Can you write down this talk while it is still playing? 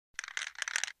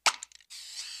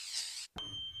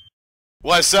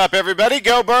What's up, everybody?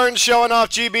 GeauxBurns showing off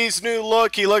GB's new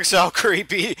look. He looks all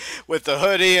creepy with the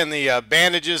hoodie and the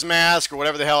bandages mask or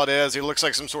whatever the hell it is. He looks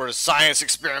like some sort of science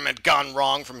experiment gone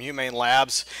wrong from Humane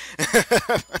Labs.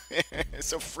 It's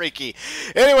so freaky.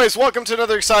 Anyways, welcome to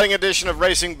another exciting edition of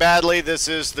Racing Badly. This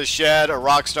is The Shed, a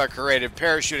Rockstar created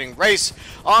parachuting race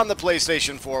on the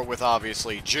PlayStation 4 with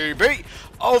obviously GB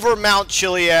over Mount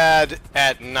Chiliad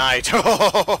at night.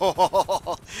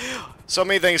 So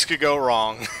many things could go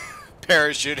wrong.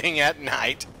 Parachuting at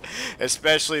night,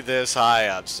 especially this high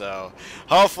up. So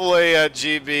hopefully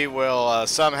GB will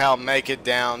somehow make it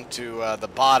down to the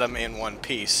bottom in one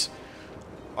piece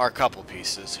or a couple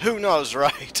pieces. Who knows,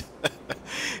 right?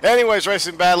 Anyways,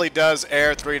 Racing Badly does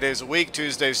air 3 days a week,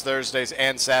 Tuesdays, Thursdays,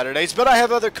 and Saturdays, but I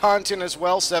have other content as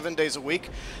well, 7 days a week.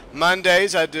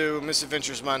 Mondays, I do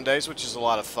Misadventures Mondays, which is a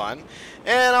lot of fun,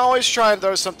 and I always try and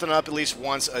throw something up at least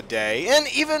once a day, and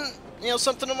even, you know,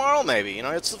 something tomorrow maybe. You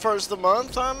know, it's the first of the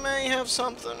month, I may have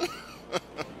something.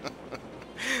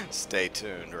 Stay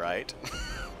tuned, right?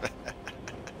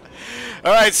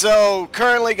 Alright, so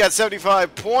currently got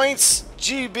 75 points.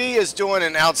 GB is doing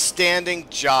an outstanding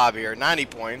job here. 90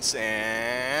 points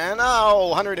and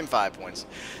 105 points.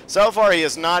 So far he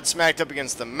has not smacked up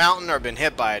against the mountain or been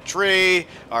hit by a tree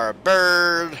or a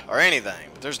bird or anything.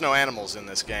 But there's no animals in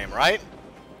this game, right?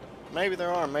 Maybe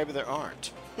there are, maybe there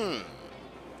aren't.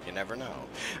 You never know.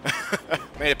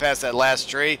 Made it past that last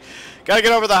tree. Gotta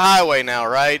get over the highway now,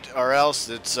 right? Or else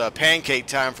it's pancake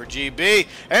time for GB.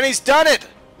 And he's done it!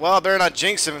 Well, I better not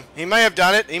jinx him. He may have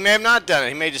done it. He may have not done it.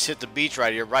 He may just hit the beach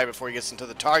right here, right before he gets into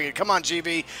the target. Come on,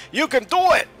 GB. You can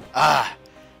do it!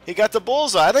 He got the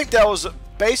bullseye. I think that was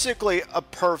basically a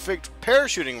perfect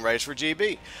parachuting race for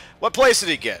GB. What place did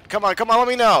he get? Come on, let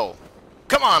me know.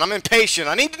 Come on, I'm impatient.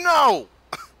 I need to know.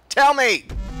 Tell me.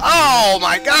 Oh,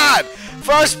 my God.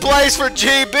 First place for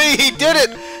GB. He did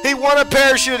it. He won a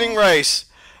parachuting race.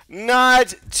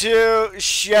 Not too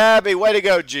shabby. Way to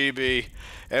go, GB.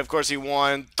 And, of course, he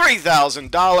won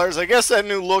 $3,000. I guess that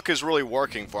new look is really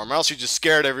working for him, or else he just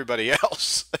scared everybody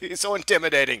else. He's so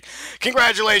intimidating.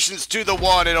 Congratulations to the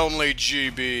one and only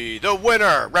GB, the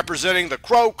winner, representing the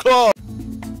Crow Club.